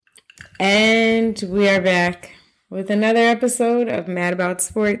And we are back with another episode of Mad About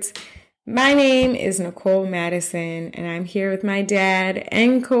Sports. My name is Nicole Madison, and I'm here with my dad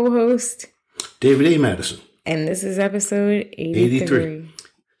and co-host, David A. Madison. And this is episode 83.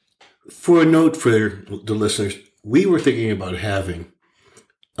 For a note for the listeners, we were thinking about having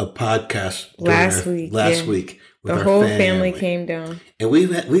a podcast last week. With the whole family came down. And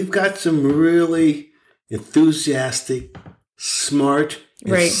we've got some really enthusiastic, smart,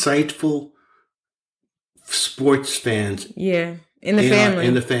 insightful sports fans. Yeah, in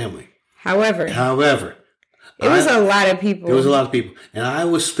the family. However, it was a lot of people. It was a lot of people. And I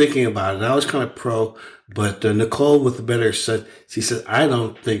was thinking about it. I was kind of pro, but Nicole with the better said, she said, I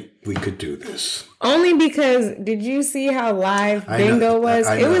don't think we could do this. Only because, did you see how live bingo was?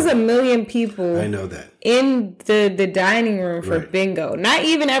 It was 1 million people. I know that. In the dining room for bingo. Not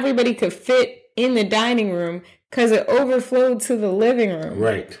even everybody could fit in the dining room because it overflowed to the living room.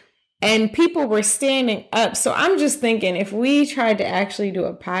 Right. And people were standing up. So I'm just thinking, if we tried to actually do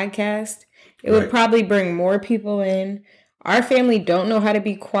a podcast, it would probably bring more people in. Our family don't know how to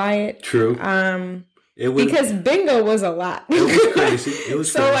be quiet. True. Because bingo was a lot. It was crazy.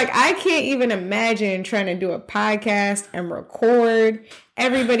 So, I can't even imagine trying to do a podcast and record.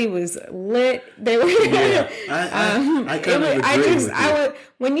 Everybody was lit. They were. Yeah, I kind of agree with you.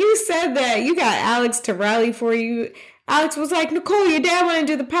 When you said that, you got Alex to rally for you. Alex was like, Nicole, your dad want to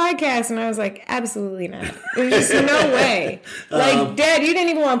do the podcast. And I was like, absolutely not. There's just no way. Dad, you didn't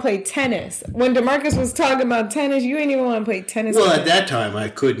even want to play tennis. When DeMarcus was talking about tennis, you didn't even want to play tennis. Well, at that time, I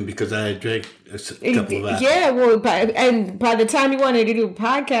couldn't because I had drank a couple of hours. Yeah, well, by the time you wanted to do a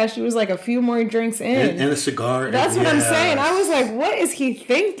podcast, you was like a few more drinks in. And a cigar. That's what I'm saying. I was like, what is he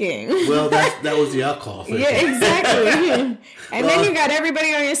thinking? Well, that was the alcohol thing. Yeah, exactly. And then you got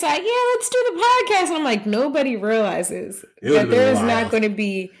everybody on your side. Yeah, let's do the podcast. And I'm like, nobody realizes that there is not going to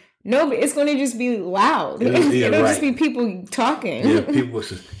be it's going to just be loud. It'll just be people talking. Yeah, people will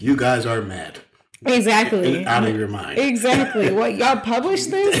say, you guys are mad. Exactly. And out of your mind. Exactly. What, y'all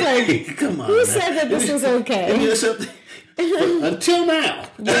published this? Like, come on. Who said that this was okay? Until now.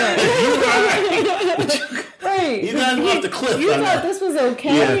 Yeah. Right. You guys off the cliff. You thought this was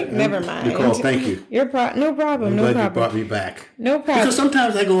okay? Yeah. Never mind. Nicole, thank you. No problem. I'm glad you brought me back. No problem. Because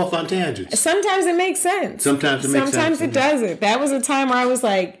sometimes I go off on tangents. Sometimes it makes sense. Sometimes it doesn't. That was a time where I was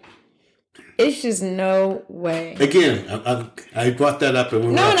like, it's just no way. Again, I brought that up.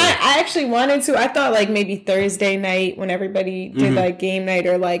 And I actually wanted to. I thought maybe Thursday night when everybody did game night,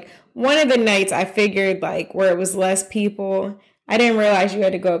 or one of the nights I figured where it was less people. I didn't realize you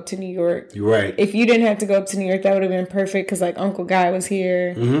had to go up to New York. You're right. If you didn't have to go up to New York, that would have been perfect because Uncle Guy was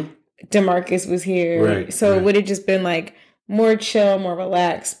here. Mm-hmm. DeMarcus was here. Right. So it would have just been more chill, more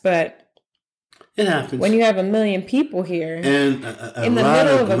relaxed. But it happens. When you have 1 million people here and in the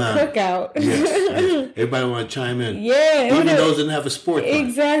middle of a cookout. Yes. Everybody want to chime in. Yeah. Even those that didn't have a sport.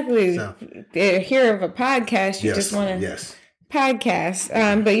 Exactly. So. They're here of a podcast. You just want to. Yes. Podcast,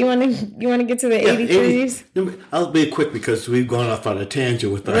 but you want to get to the 83s? I'll be quick because we've gone off on a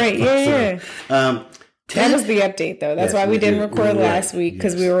tangent with that. Right, yeah. That was the update, though. That's why we didn't record last week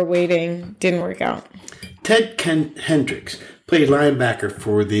because we were waiting. Didn't work out. Ted Hendricks played linebacker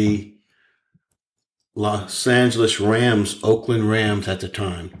for the Los Angeles Rams, Oakland Rams at the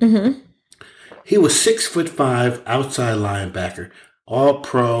time. Mm-hmm. He was 6'5" outside linebacker, all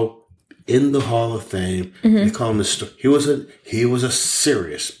pro. In the Hall of Fame, they call him he was a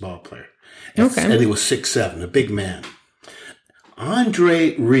serious ball player. And he was 6'7", a big man.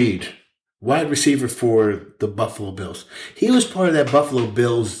 Andre Reed, wide receiver for the Buffalo Bills. He was part of that Buffalo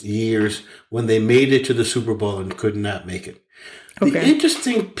Bills years when they made it to the Super Bowl and could not make it. The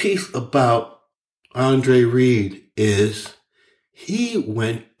interesting piece about Andre Reed is he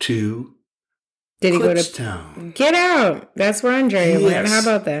went to Did he Kutztown. Go to Get Out? That's where Andre went. How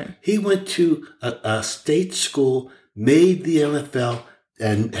about that? He went to a state school, made the NFL,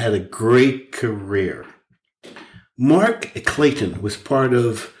 and had a great career. Mark Clayton was part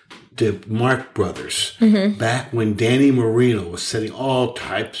of the Mark Brothers back when Danny Marino was setting all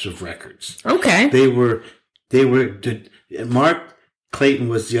types of records. Okay. Mark Clayton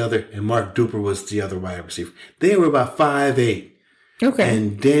was the other, and Mark Duper was the other wide receiver. They were about 5'8". Okay.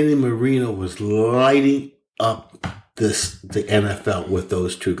 And Danny Marino was lighting up the NFL with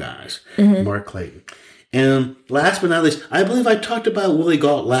those two guys, Mark Clayton. And last but not least, I believe I talked about Willie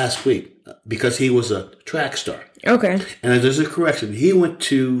Gault last week because he was a track star. Okay. And there's a correction. He went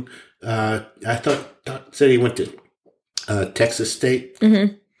to, said he went to Texas State.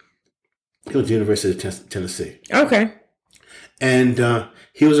 Mm-hmm. He went to the University of Tennessee. Okay. And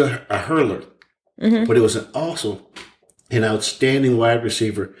he was a hurler, but it was also an outstanding wide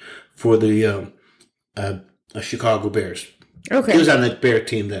receiver for the Chicago Bears. Okay. He was on that Bear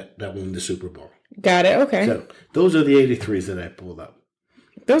team that won the Super Bowl. Got it. Okay. So those are the 83s that I pulled up.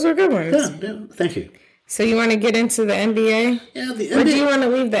 Those are good ones. Yeah, thank you. So you want to get into the NBA? Yeah, the Or NBA. do you want to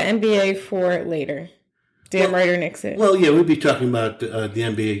leave the NBA for later? Damn right or Nixon. Well, yeah, we'll be talking about the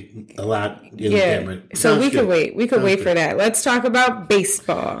NBA a lot. So we could wait. We could wait for that. Let's talk about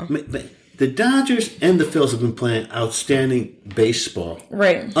baseball. The Dodgers and the Phils have been playing outstanding baseball.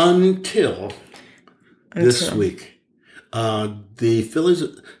 Right. Until this week. The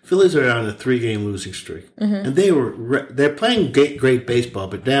Phillies are on a 3-game losing streak, and they're playing great baseball,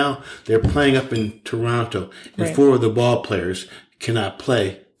 but now they're playing up in Toronto, and 4 of the ball players cannot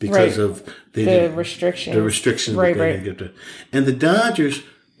play because of the restrictions. The restrictions right. Get to. And the Dodgers,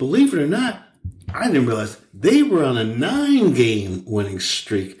 believe it or not, I didn't realize they were on a 9-game winning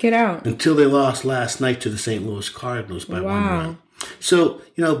streak. Get out. Until they lost last night to the St. Louis Cardinals by 1 run. So,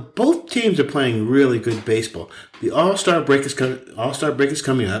 both teams are playing really good baseball. The All-Star break is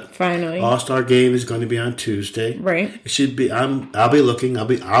coming up. Finally. All-Star game is going to be on Tuesday. Right. It should be I'll be looking. I'll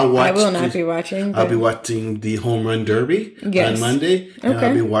watch. I will not be watching. I'll be watching the Home Run Derby on Monday. And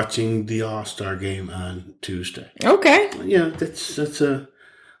I'll be watching the All-Star game on Tuesday. Okay. That's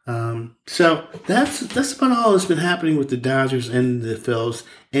so that's about all that's been happening with the Dodgers and the Phils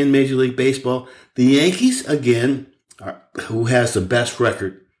and Major League Baseball. The Yankees again, who has the best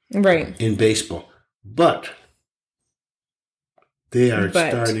record in baseball, but they are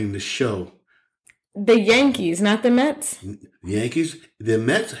starting to show. The Yankees, not the Mets? The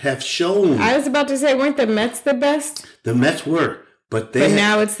Mets have shown. I was about to say, weren't the Mets the best? The Mets were, but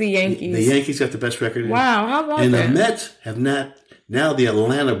now it's the Yankees. The Yankees got the best record. Wow, how about that? And the Mets have not. Now the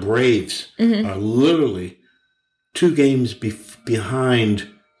Atlanta Braves are literally 2 games behind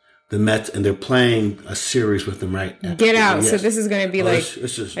the Mets, and they're playing a series with them right now. Get out. Yes. So this is going to be a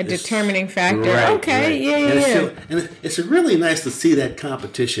determining factor. Right, okay. Right. Yeah. It's really nice to see that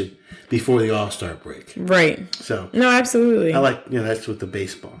competition before the All-Star break. Right. So. No, absolutely. I like, that's what the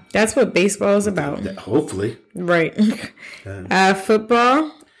baseball. That's what baseball is about. Hopefully. Right.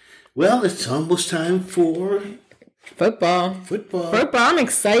 Football. Well, it's almost time for... Football. I'm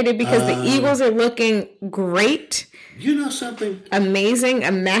excited because the Eagles are looking great. You know something? Amazing,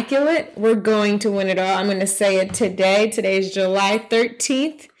 immaculate. We're going to win it all. I'm going to say it today. Today is July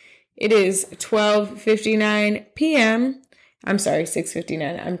 13th. It is 12:59 p.m. I'm sorry,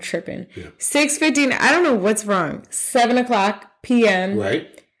 6:59. I'm tripping. Yeah. 6:59. I don't know what's wrong. 7 o'clock p.m. Right.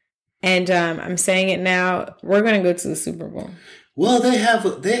 And I'm saying it now. We're going to go to the Super Bowl. Well, they have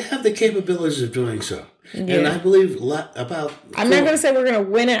the capabilities of doing so. Yeah. And I believe a lot about... I'm not going to say we're going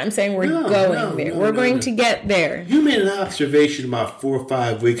to win it. I'm saying we're going there. We're going to get there. You made an observation about 4 or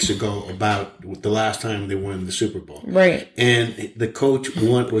 5 weeks ago about the last time they won the Super Bowl. Right. And the coach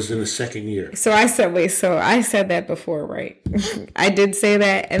was in the second year. So I said that before, right? I did say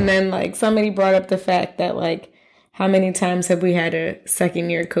that. And then, somebody brought up the fact that, how many times have we had a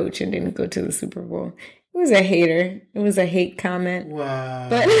second-year coach and didn't go to the Super Bowl? It was a hater. It was a hate comment. Wow.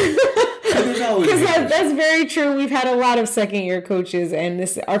 But... Because that's very true. We've had a lot of second-year coaches, and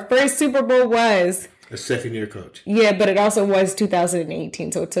our first Super Bowl was a second-year coach. Yeah, but it also was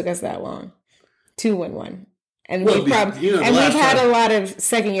 2018, so it took us that long to win one. And we've had a lot of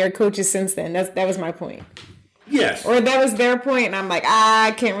second-year coaches since then. That was my point. Yes. Or that was their point, and I'm like,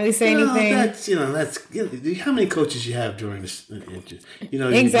 I can't really say anything. That's how many coaches you have during this?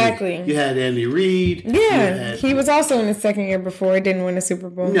 Exactly. You had Andy Reid. Yeah, he was also in his second year before he didn't win a Super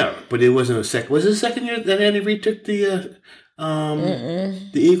Bowl. No, but it wasn't a second. Was it the second year that Andy Reid took the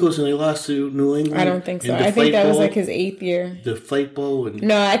Eagles and they lost to New England? I don't think so. I think that was his 8th year. The Deflate Bowl.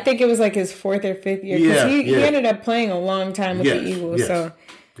 No, I think it was his 4th or 5th year because he ended up playing a long time with the Eagles. Yes. So.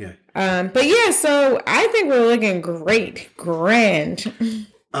 Yeah. So I think we're looking grand.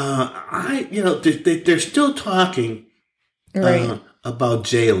 They're still talking about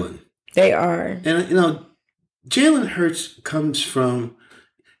Jalen. They are. And, Jalen Hurts comes from,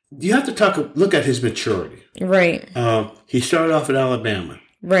 you have to look at his maturity. Right. He started off at Alabama.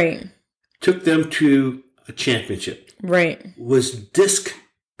 Right. Took them to a championship. Right. Was disked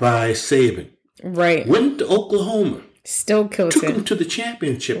by Saban. Right. Went to Oklahoma. Still kills Took him to the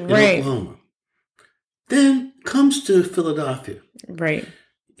championship in Oklahoma. Then comes to Philadelphia. Right.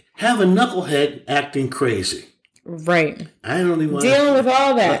 Have a knucklehead acting crazy. Right. I don't even want dealing with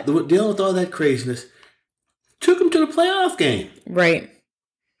all that. Dealing with all that craziness. Took him to the playoff game. Right.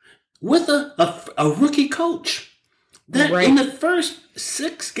 With a rookie coach. That in the first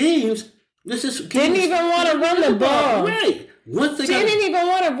 6 games, didn't even want to run the ball. Right. Didn't even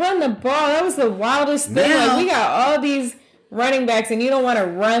want to run the ball. That was the wildest thing. We got all these running backs and you don't want to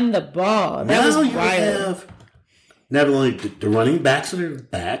run the ball. That was wild. Have not only the running backs that are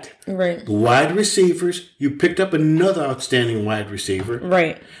back, right? The wide receivers. You picked up another outstanding wide receiver,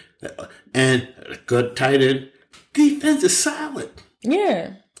 right? And a good tight end. Defense is solid.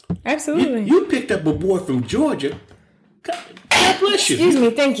 Yeah, absolutely. You picked up a boy from Georgia. God bless you. Excuse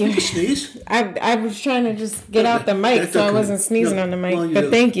me, thank you. You can sneeze. I was trying to just get out the mic, so I wasn't sneezing on the mic. But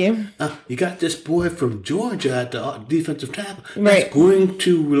thank you. You got this boy from Georgia at the defensive tackle. Right. That's going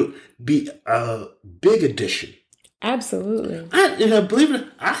to be a big addition. Absolutely. Believe it.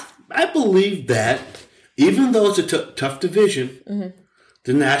 I believe that even though it's a tough division,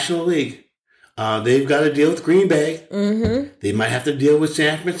 the National League, they've got to deal with Green Bay. Mm-hmm. They might have to deal with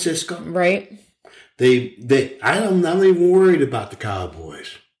San Francisco. Right. I'm not even worried about the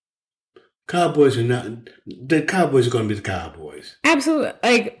Cowboys. The Cowboys are going to be the Cowboys. Absolutely.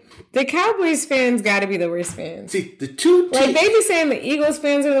 Like, the Cowboys fans got to be the worst fans. See, the two teams. Like, they be saying the Eagles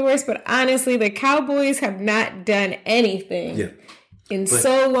fans are the worst, but honestly, the Cowboys have not done anything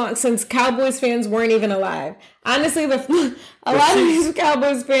so long, since Cowboys fans weren't even alive. Honestly, a lot of these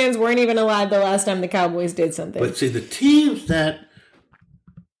Cowboys fans weren't even alive the last time the Cowboys did something. But see, the teams that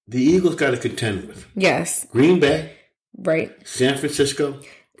the Eagles got to contend with. Yes. Green Bay. Right. San Francisco.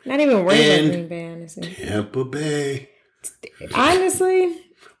 Not even worried about Green Bay, honestly. Tampa Bay. Honestly.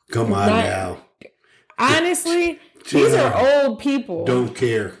 Come on now. Honestly, these are old people. Don't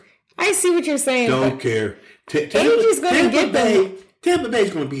care. I see what you're saying. Don't care. Age is going to get them. Tampa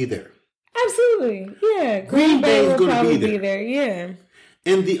Bay's going to be there. Absolutely. Yeah. Green Bay will probably be there. Yeah.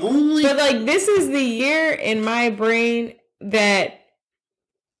 And the only... But, like, this is the year in my brain that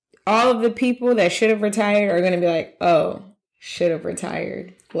all of the people that should have retired are going to be like, oh, should have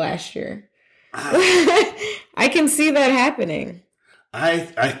retired last year. I can see that happening.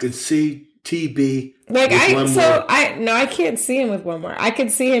 I could see TB like I can't see him with one more. I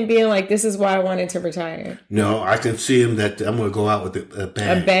could see him being like, this is why I wanted to retire. No, I can see him that I'm going to go out with a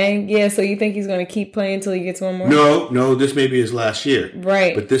bang. A bang? Yeah, so you think he's going to keep playing until he gets one more? No, this may be his last year.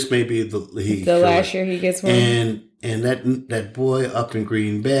 Right. But this may be the last year he gets one. And that boy up in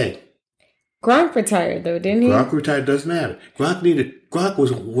Green Bay. Gronk retired though, didn't he? Gronk retired, doesn't matter. Gronk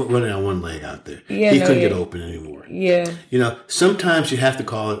was running on one leg out there. Yeah, he couldn't get open anymore. Yeah. Sometimes you have to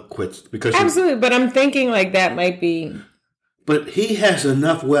call it quits because absolutely. But I'm thinking like that might be. But he has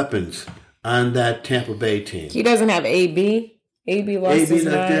enough weapons on that Tampa Bay team. He doesn't have AB. AB lost his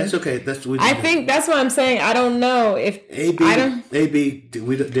mind. That's okay. I think that's what I'm saying. I don't know if AB.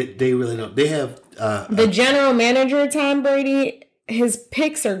 They really don't. They have the general manager Tom Brady. His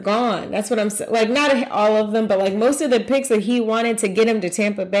picks are gone. That's what I'm saying. Like, not all of them, but like most of the picks that he wanted to get him to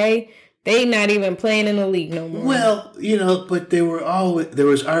Tampa Bay, they not even playing in the league no more. Well, but there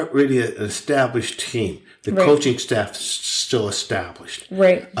was already an established team. The coaching staff still established.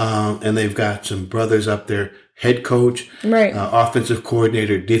 Right. And they've got some brothers up there, head coach, offensive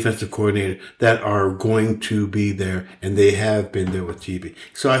coordinator, defensive coordinator, that are going to be there, and they have been there with TB.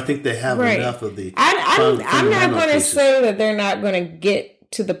 So I think they have enough of the. I'm not going to say that they're not going to get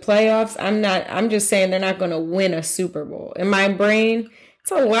to the playoffs. I'm just saying they're not going to win a Super Bowl. In my brain,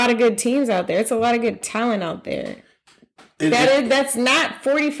 it's a lot of good teams out there. It's a lot of good talent out there. That's not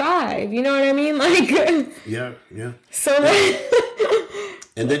 45. You know what I mean? Like. Yeah. So.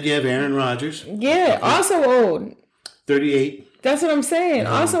 And then you have Aaron Rodgers. Yeah, also old. 38. That's what I'm saying.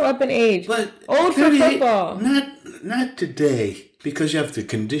 Also up in age. But old for football. Not today, because you have the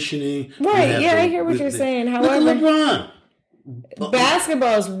conditioning. Right, I hear what you're saying. However, look at LeBron.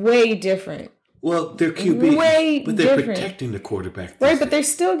 Basketball is way different. Well, they're QB, but they're protecting the quarterback. Right, but they're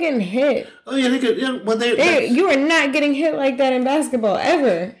still getting hit. Oh, yeah, you are not getting hit like that in basketball,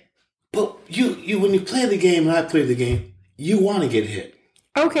 ever. But you when you play the game and I play the game, you want to get hit.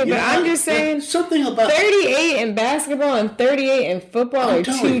 Okay, but I'm just saying something about 38 in basketball and 38 in football are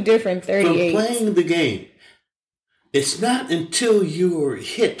two different 38s. From playing the game, it's not until you're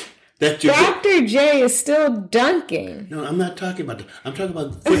hit that you. Dr. J is still dunking. No, I'm not talking about that. I'm talking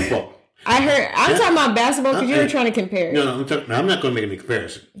about football. I'm talking about basketball because you were trying to compare. No, I'm not going to make any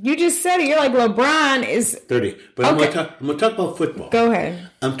comparison. You just said it. You're like LeBron is 30, but I'm going to talk about football. Go ahead.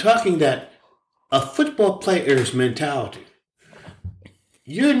 I'm talking that a football player's mentality.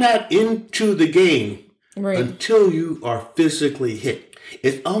 You're not into the game until you are physically hit.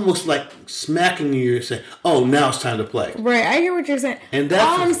 It's almost like smacking you and saying, "Oh, now it's time to play." Right, I hear what you're saying. And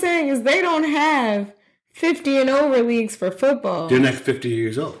all I'm saying is they don't have 50 and over leagues for football. They're not 50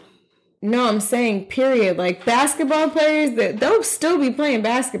 years old. No, I'm saying period. Like basketball players, they'll still be playing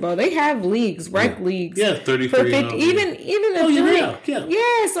basketball. They have leagues, rec leagues. Yeah, 33 for 50. Even the yeah.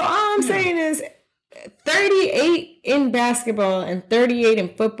 Yeah, so all I'm saying is 38 in basketball and 38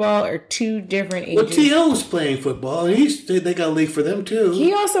 in football are two different ages. Well, T.O. was playing football, and they got a league for them, too.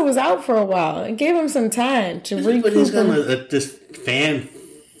 He also was out for a while. It gave him some time to recoup. But he's got this fan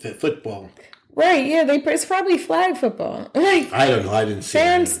football. Right, yeah, it's probably flag football. Like, I don't know, I didn't see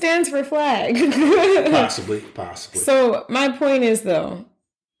fan stands for flag. Possibly. So, my point is, though,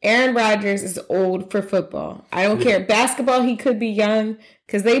 Aaron Rodgers is old for football. I don't care. Basketball, he could be young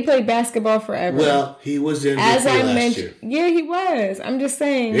because they played basketball forever. Well, he was in as I last mentioned. Year. Yeah, he was. I'm just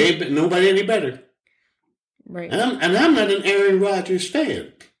saying. There ain't nobody any better. Right. And I'm not an Aaron Rodgers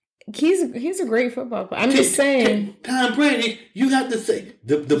fan. He's a great football player. I'm just saying. Tom Brady, you have to say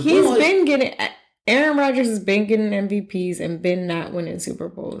Aaron Rodgers has been getting MVPs and been not winning Super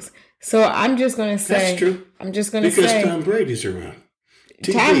Bowls. So I'm just going to say. That's true. I'm just going to say. Because Tom Brady's around.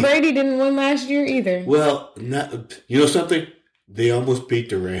 Tom Brady didn't win last year either. Well, you know something? They almost beat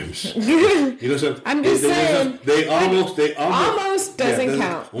the Rams. You know something? I'm just saying. They almost doesn't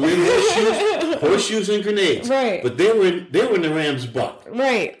count. Only horseshoes and grenades. Right. But they were in the Rams' butt.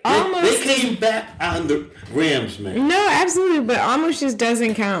 Right. They came back on the Rams, man. No, absolutely, but almost just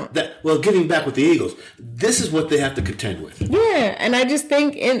doesn't count. Getting back with the Eagles, this is what they have to contend with. Yeah, and I just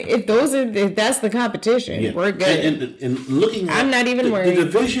think, if that's the competition, we're good. And looking at, I'm not even worried. The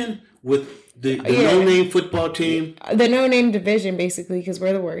division with the no-name football team. The no-name division, basically, because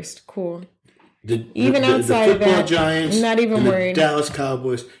we're the worst. Cool. Even outside the of that, Giants, I'm not even worried. The Dallas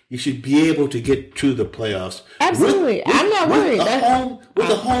Cowboys, you should be able to get to the playoffs. Absolutely. I'm not worried. With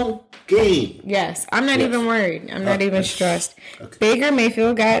a home game. Yes. I'm not even worried. I'm not even stressed. Okay. Baker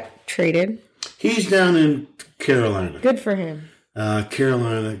Mayfield got traded. He's down in Carolina. Good for him.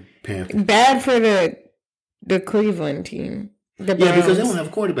 Carolina Panthers. Bad for the Cleveland team. Yeah, because they won't have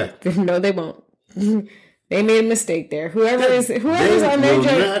a quarterback. No, they won't. They made a mistake there. Whoever's on their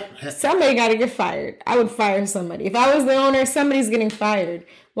job, somebody got to get fired. I would fire somebody. If I was the owner, somebody's getting fired.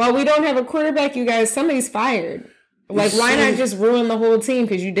 While we don't have a quarterback, you guys, somebody's fired. Like, why not just ruin the whole team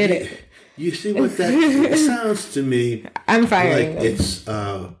because you did it? You see what that sounds to me? I'm firing them. It's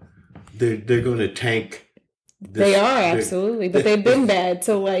they're going to tank. They are, absolutely, but they've been bad.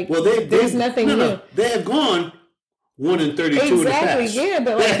 So there's nothing new. No. They have gone 1-32 in the past. Exactly, yeah,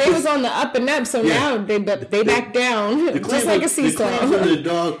 but they was on the up and up, so now they back down just like a seesaw. The Cleveland and the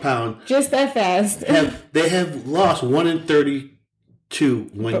dog pound, just that fast. They have lost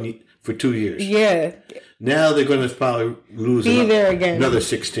 1-32 for 2 years. Yeah. Now they're going to probably lose another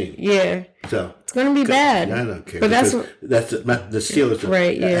 16. Yeah. So it's going to be bad. I don't care. But that's the Steelers.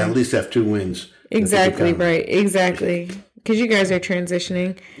 Right. Yeah. At least have 2 wins. Exactly. Right. Exactly. Because you guys are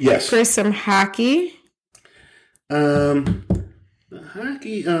transitioning. Yes. For some hockey.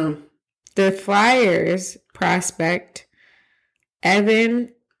 Hockey. The Flyers prospect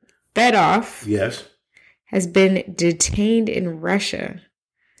Evan Fedorov. Yes. Has been detained in Russia.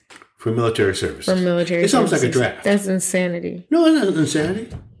 For military service. It's almost like a draft. That's insanity. No, it's not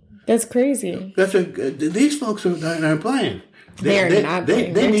insanity. That's crazy. These folks are not playing. They're not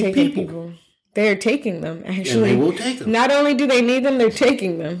playing. They need people. They're taking them, actually. And they will take them. Not only do they need them, they're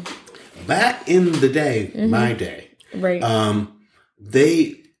taking them. Back in the day, my day, right?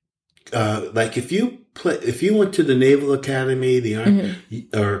 They if you went to the Naval Academy, the Army,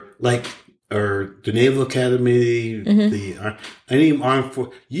 or the Naval Academy, any armed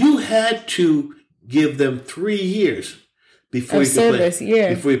force, you had to give them 3 years before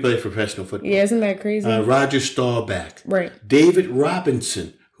you play professional football. Yeah, isn't that crazy? Roger Staubach, right? David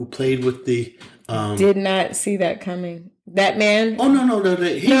Robinson, who played with the. Did not see that coming. That man. Oh no!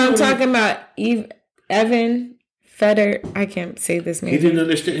 I'm talking about Evan Fedor. I can't say this name. He didn't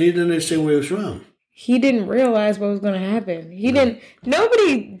understand where he was from. He didn't realize what was going to happen.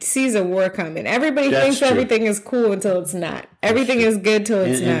 Nobody sees a war coming. Everybody thinks everything is cool until it's not. Everything is good till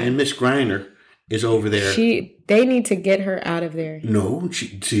it's not. And Miss Griner is over there. They need to get her out of there. No,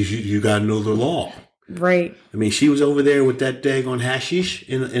 you got to know the law. Right. I mean, she was over there with that daggone hashish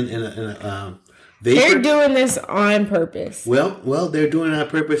in a vapor. They're doing this on purpose. Well, they're doing it on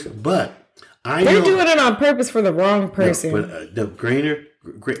purpose, but they're doing it on purpose for the wrong person. No, but the Griner.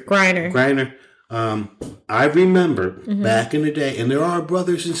 I remember back in the day, and there are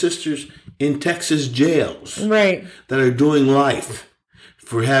brothers and sisters in Texas jails, right, that are doing life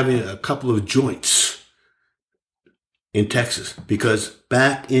for having a couple of joints in Texas, because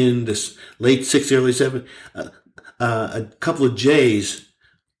back in the late 60s, early 70s, a couple of J's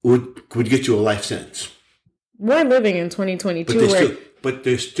would get you a life sentence. We're living in 2022, but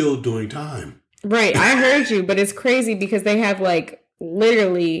they're still doing time. Right, I heard you, but it's crazy because they have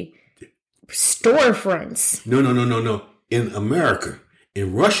literally storefronts. No. In America,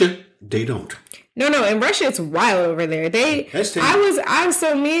 in Russia, they don't. No, in Russia it's wild over there.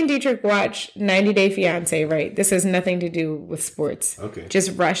 So me and Dietrich watched 90 Day Fiance, right? This has nothing to do with sports. Okay.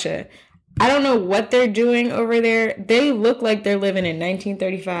 Just Russia. I don't know what they're doing over there. They look like they're living in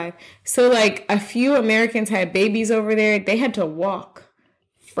 1935. So like a few Americans had babies over there. They had to walk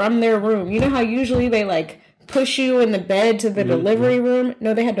from their room. You know how usually they like push you in the bed to the delivery room?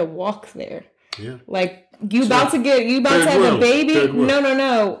 No, they had to walk there. Yeah. Like you about to have a baby?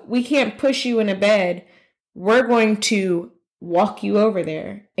 No. We can't push you in a bed. We're going to walk you over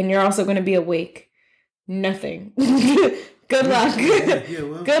there. And you're also going to be awake. Nothing. Good luck.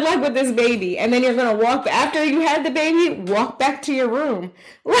 Good luck with this baby. And then you're going to walk, after you had the baby, walk back to your room.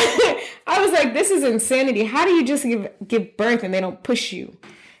 I was like, this is insanity. How do you just give birth and they don't push you?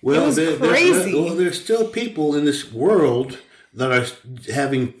 Well, it was crazy. There's still people in this world that are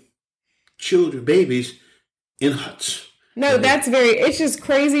having children, babies, in huts. No, it's just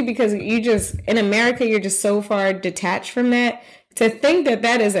crazy because in America, you're just so far detached from that. To think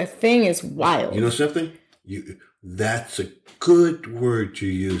that is a thing is wild. You know something? That's a good word you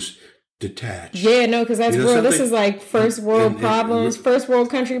use, detached. Yeah, no, because that's real. This is like first world problems, first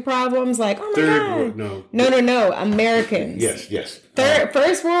world country problems. Like, oh my God. No, Americans. Yes.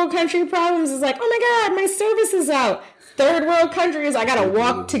 First world country problems is like, oh my God, my service is out. Third world countries, I gotta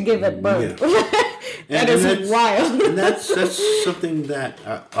walk to give it birth. Yeah. That's wild. And that's something that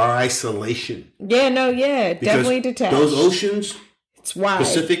our isolation. Yeah, definitely detached. Those oceans. It's wide.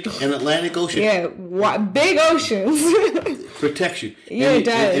 Pacific and Atlantic Ocean. Yeah, big oceans. Protects you. Yeah, it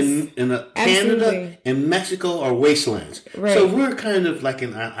does. And Canada and Mexico are wastelands. Right. So we're kind of like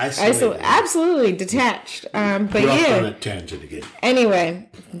an isolated. Absolutely detached. But we're yeah. on a tangent again. Anyway,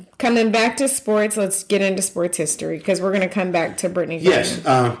 coming back to sports, let's get into sports history because we're going to come back to Brittney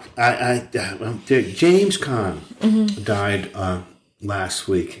Griner. Yes. James Caan died last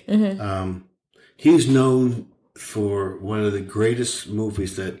week. He's known for one of the greatest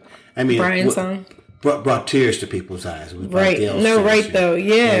movies that Brian's song brought tears to people's eyes. Right. No, right though.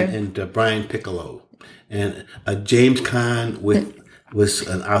 Yeah. And Brian Piccolo and James Caan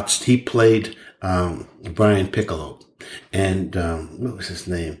he played Brian Piccolo and what was his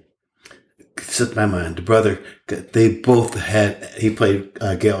name? It slipped my mind. The brother. They both he played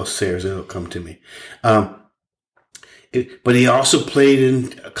Gale Sayers. It'll come to me. But he also played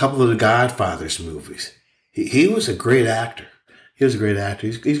in a couple of the Godfather's movies. He was a great actor. He's going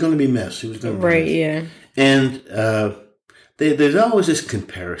to be missed. He was going to be missed. Yeah. And there's always this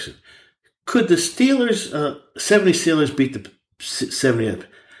comparison. Could the Steelers, 70 Steelers beat the 70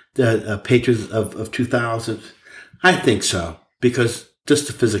 Patriots of 2000? I think so. Because just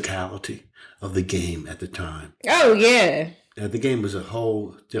the physicality of the game at the time. Oh, yeah. The game was a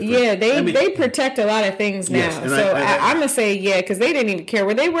whole different... Yeah, they protect a lot of things now. Yes, so I'm going to say, because they didn't even care.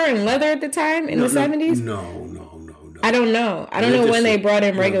 Were they wearing leather at the time in the 70s? No. I don't know. I don't know when they brought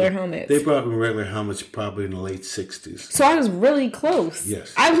in regular helmets. They brought in regular helmets probably in the late 60s. So I was really close.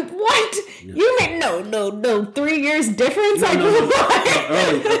 Yes. What? Yeah. You meant no. 3 years difference? Early.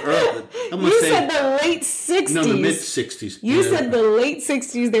 You said the late 60s. No, the mid-60s. You said the late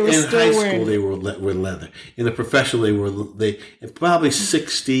 60s they were still wearing. In high school, they were leather. In the professional, they probably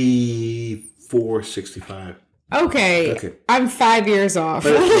 64, 65. Okay. I'm 5 years off.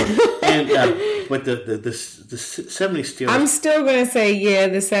 But the 70s Steelers. I'm still going to say,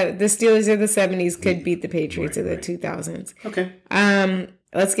 the Steelers of the 70s could beat the Patriots of the 2000s. Okay.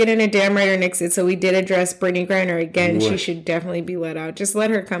 Let's get into Damn Right or Nix It. So we did address Brittney Griner again. Right. She should definitely be let out. Just let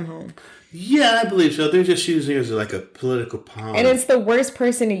her come home. Yeah, I believe so. They're just using her as like a political pawn. And it's the worst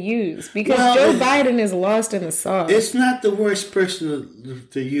person to use because Joe Biden is lost in the sauce. It's not the worst person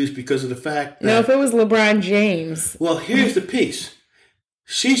to use because of the fact that... No, if it was LeBron James. Well, here's the piece.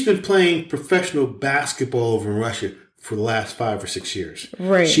 She's been playing professional basketball over in Russia for the last 5 or 6 years.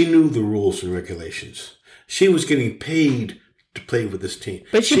 Right. She knew the rules and regulations. She was getting paid to play with this team.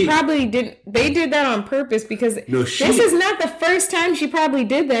 But she probably didn't. They did that on purpose because this is not the first time she probably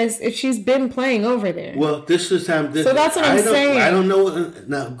did this if she's been playing over there. Well, this is time. So that's what I'm saying. I don't know.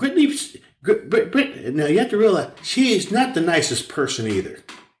 Now, Brittney, now you have to realize she is not the nicest person either.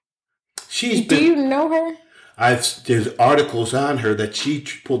 Do you know her? There's articles on her that she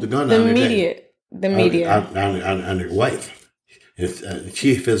pulled the gun on the media on her wife.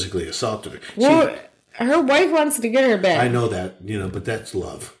 She physically assaulted her. Well, her wife wants to get her back. I know that, but that's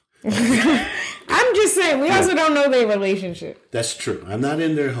love. I'm just saying, we also don't know their relationship. That's true. I'm not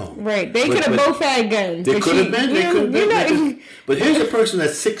in their home. Right. They could have both had guns. They could have been. But here's a person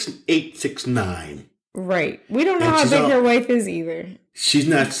that's 6'8", 6'9". Right. We don't know how big her wife is either. She's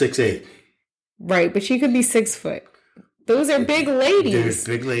not 6'8". Right, but she could be 6 foot. Those are big ladies. There's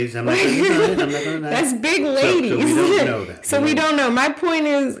big ladies. I'm not going to deny it. I'm not going to deny it. That's big ladies. So we don't know that. So we don't know. My point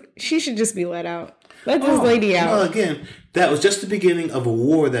is, she should just be let out. Let this lady out. Well, again, that was just the beginning of a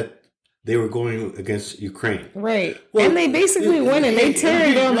war that they were going against Ukraine. Right. Well, and they basically win and they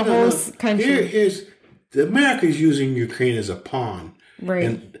tear down the whole country. Here's America's using Ukraine as a pawn. Right.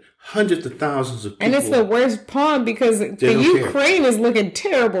 And hundreds of thousands of people. And it's the worst pawn because the Ukraine is looking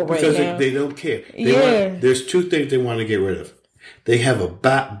terrible right now. Because they don't care. There's two things they want to get rid of. They have a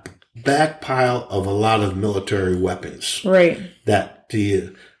back pile of a lot of military weapons. Right. That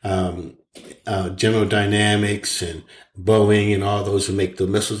the General Dynamics and Boeing and all those who make the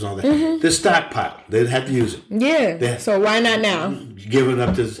missiles and all that. Mm-hmm. They're stockpile. They have to use it. Yeah. So why not now? Give it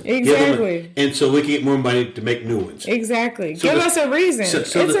up to... Exactly. And so we can get more money to make new ones. Exactly. So give us a reason.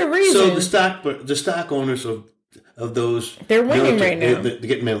 It's a reason. So the stock owners of those... They're winning right now. They're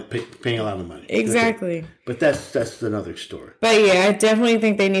getting paying a lot of money. Exactly. But that's another story. But yeah, I definitely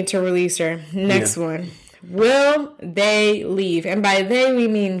think they need to release her. Next one. Will they leave? And by they, we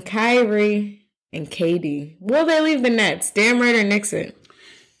mean Kyrie and KD. Will they leave the Nets? Damn right or Nixon?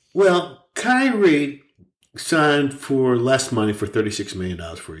 Well, Kyrie signed for less money for $36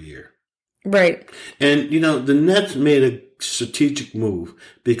 million for a year. Right. And, the Nets made a strategic move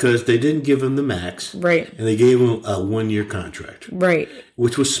because they didn't give him the max. Right. And they gave him a 1-year contract. Right.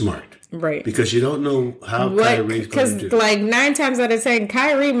 Which was smart. Right. Because you don't know how Kyrie's going to do. Because 9 times out of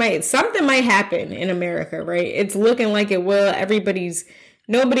 10, something might happen in America, right? It's looking like it will.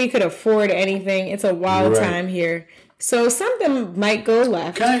 Nobody could afford anything. It's a wild time here. So something might go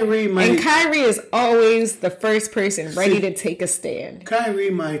left. And Kyrie is always the first person ready to take a stand. Kyrie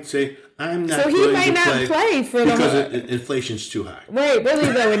might say, I'm not going to play. So he might not play for because inflation's too high. Right,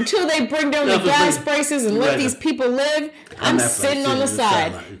 really though. Until they bring down the gas prices and let these people live, I'm sitting on the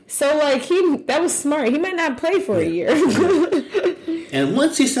side. So that was smart. He might not play for a year. And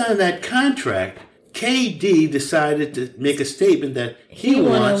once he signed that contract, KD decided to make a statement that he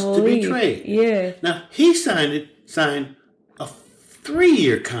wants to be traded. Yeah. Now he signed a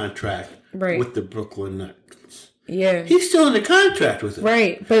 3-year contract with the Brooklyn Nets. Yeah. He's still in the contract with it.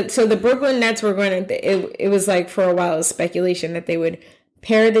 Right. But so the Brooklyn Nets were going to, it was for a while, it was speculation that they would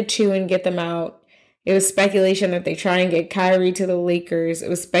pair the two and get them out. It was speculation that they try and get Kyrie to the Lakers. It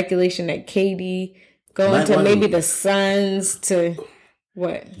was speculation that KD going to maybe the Suns to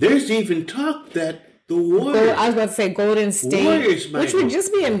what? There's even talk that the Warriors. I was about to say Golden State, which would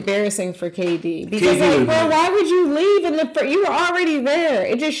just be embarrassing for KD. Because why would you leave you were already there?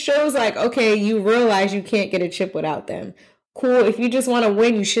 It just shows okay, you realize you can't get a chip without them. Cool. If you just want to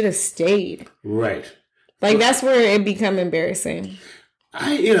win, you should have stayed. Right. That's where it become embarrassing.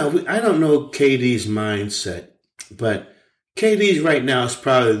 I don't know KD's mindset, but KD's right now is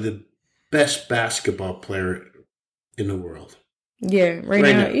probably the best basketball player in the world. Yeah, right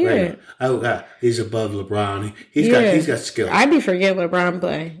now. Yeah. Right now. He's above LeBron. He's got skills. I'd be forgetting LeBron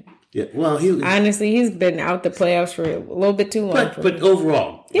play. Yeah, well, honestly, he's been out the playoffs for a little bit too long. But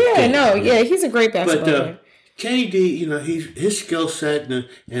overall, he's a great basketball player. KD, his skill set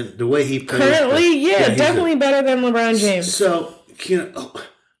and the way he plays. Currently, definitely better than LeBron James. So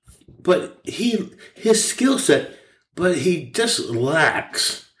but his skill set, but he just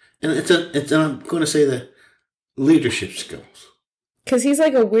lacks, and I'm going to say the leadership skills. Because he's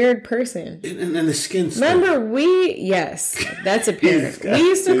a weird person. And the skin stuff. Remember, that's apparent. We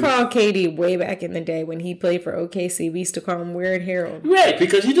used to call KD way back in the day when he played for OKC. We used to call him Weird Harold. Right,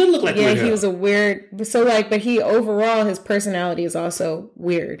 because he didn't look like Weird Harold. Yeah, he was a weird... So, but he overall, his personality is also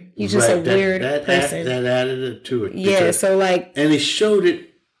weird. He's just a weird person. That added it to it. Yeah, so And he showed it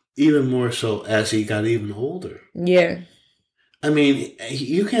even more so as he got even older. Yeah. I mean,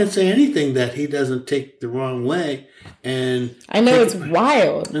 you can't say anything that he doesn't take the wrong way. And I know it's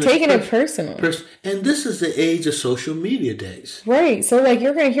wild. Taking it personal. And this is the age of social media days. Right. So,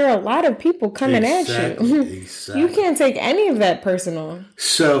 you're going to hear a lot I coming at you. Exactly. You can't take any of that personal.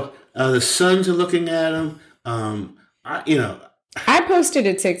 So, the Suns are looking at him. I posted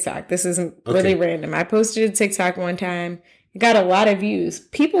a TikTok. This isn't really random. I posted a TikTok one time. It got a lot of views.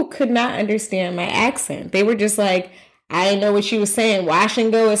 People could not understand my accent. They were just like... I didn't know what she was saying. Wash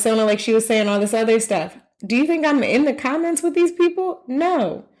and go. It sounded like she was saying all this other stuff. Do you think I'm in the comments with these people?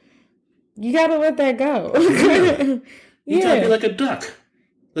 No. You got to let that go. You got to be like a duck.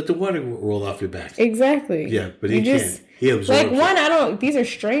 Let the water roll off your back. Exactly. Yeah, but he can't. He absorbs these are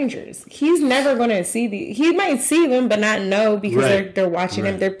strangers. He's never going to see these. He might see them, but not know because they're watching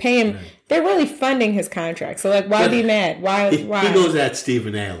him. They're paying. Right. They're really funding his contract. So, why be mad? Why? He goes at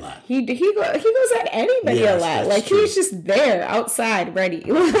Stephen A. lot. He goes at anybody a lot. True. He's just there outside, ready.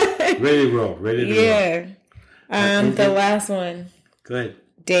 Ready to roll. Ready to roll. The last one. Go ahead.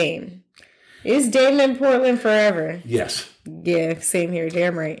 Dame. Is Dame in Portland forever? Yes. Yeah, same here.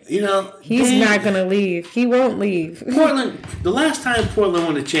 Damn right. You know, he's not going to leave. He won't leave. Portland, the last time Portland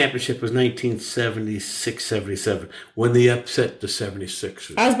won a championship was 1976-77 when they upset the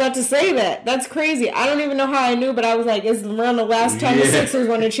 76ers. I was about to say that. That's crazy. I don't even know how I knew, but I was like, it's around the last time the Sixers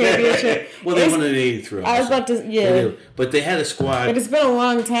won a championship. Well, they won in 83. I was about to, But they had a squad. But it's been a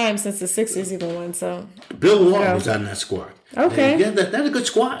long time since the Sixers even won, so. Bill Walton was on that squad. Okay. Yeah, that's a good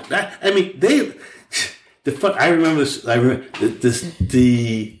squad. I mean, I remember this. I remember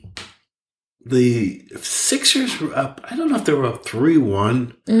the Sixers were up. I don't know if they were up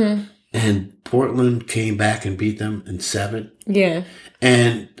 3-1, and Portland came back and beat them in 7. Yeah.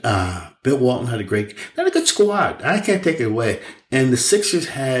 And Bill Walton had a good squad. I can't take it away. And the Sixers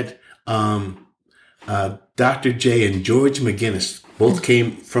had Dr. J and George McGinnis. Both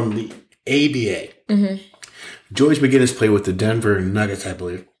came from the ABA. Mm-hmm. George McGinnis played with the Denver Nuggets, I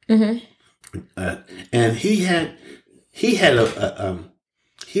believe. Mm-hmm. And he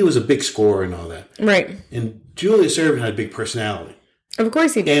was a big scorer and all that. Right. And Julius Erving had a big personality. Of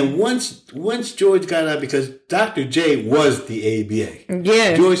course he did. And once George got out, because Dr. J was the ABA.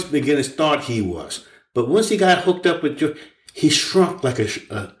 Yeah. George McGinnis thought he was. But once he got hooked up with George, he shrunk like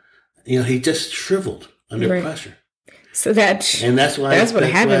he just shriveled under pressure. So that's what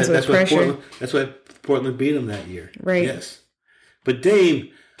happens with pressure. That's why Portland beat him that year. Right. Yes. But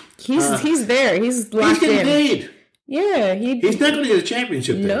Dame, he's there. He's locked in. He's getting paid. Yeah, he's not going to get a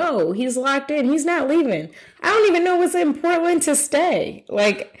championship there. No, he's locked in. He's not leaving. I don't even know what's in Portland to stay.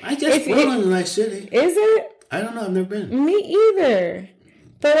 Like, I guess Portland's a nice city. Is it? I don't know. I've never been. Me either.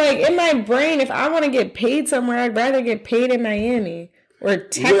 But like in my brain, if I want to get paid somewhere, I'd rather get paid in Miami or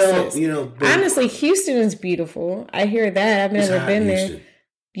Texas. Well, honestly, Houston is beautiful. I hear that. I've never been there.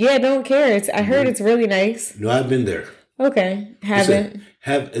 Yeah, don't care. I heard it's really nice. No, I've been there. Okay, haven't.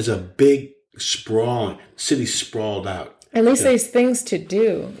 It's a big city sprawled out. At least there's things to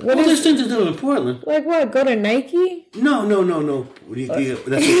do. There's things to do in Portland. Like what? Go to Nike? No.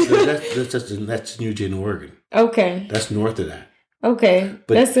 That's Eugene, Oregon. Okay. That's north of that. Okay,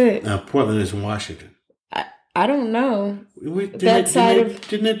 but that's it. Portland is in Washington. I don't know.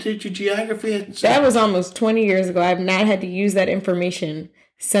 Didn't they teach you geography? That was almost 20 years ago. I've not had to use that information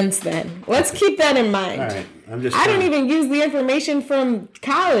since then. Let's keep that in mind. All right. I don't even use the information from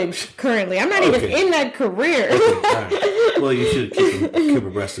college currently. I'm not even in that career. Okay. All right. Well, you should keep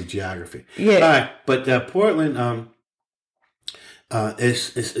abreast of geography. Yeah. All right. But Portland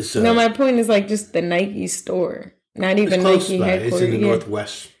is no, my point is like just the Nike store. Not even Nike headquarters. It's in the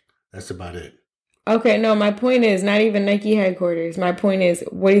Northwest. That's about it. Okay, no, my point is not even Nike headquarters. My point is,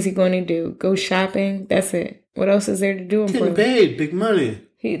 what is he going to do? Go shopping? That's it. What else is there to do in Portland? Getting paid, big money.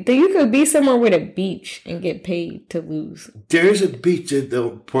 You could be somewhere with a beach and get paid to lose. There's a beach.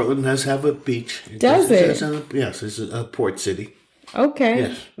 Portland does have a beach. Does it? Yes, it's a port city. Okay.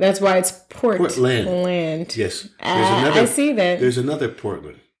 Yes. That's why it's Portland. Yes. I see that. There's another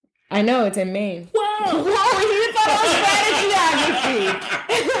Portland. I know, it's in Maine. Wow. Whoa, you thought I was bad at geography.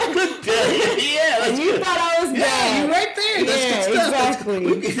 Good job. Yeah, you thought I was bad. Yeah, you're right there. That's good stuff.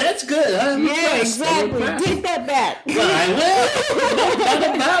 Exactly. That's good. I'm impressed. Exactly. Take that back. Well, I will. No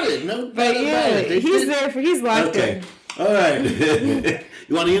doubt about it. No doubt about it. He's locked in. All right.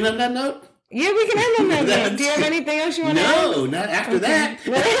 You want to end on that note? Yeah, we can end on that note. Do you have anything else you want to add? No, not after that.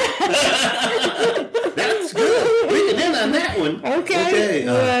 That's good. We can end on that one. Okay.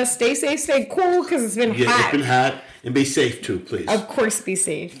 Well, stay safe, stay cool, because it's been hot. It's been hot. And be safe, too, please. Of course, be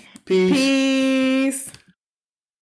safe. Peace.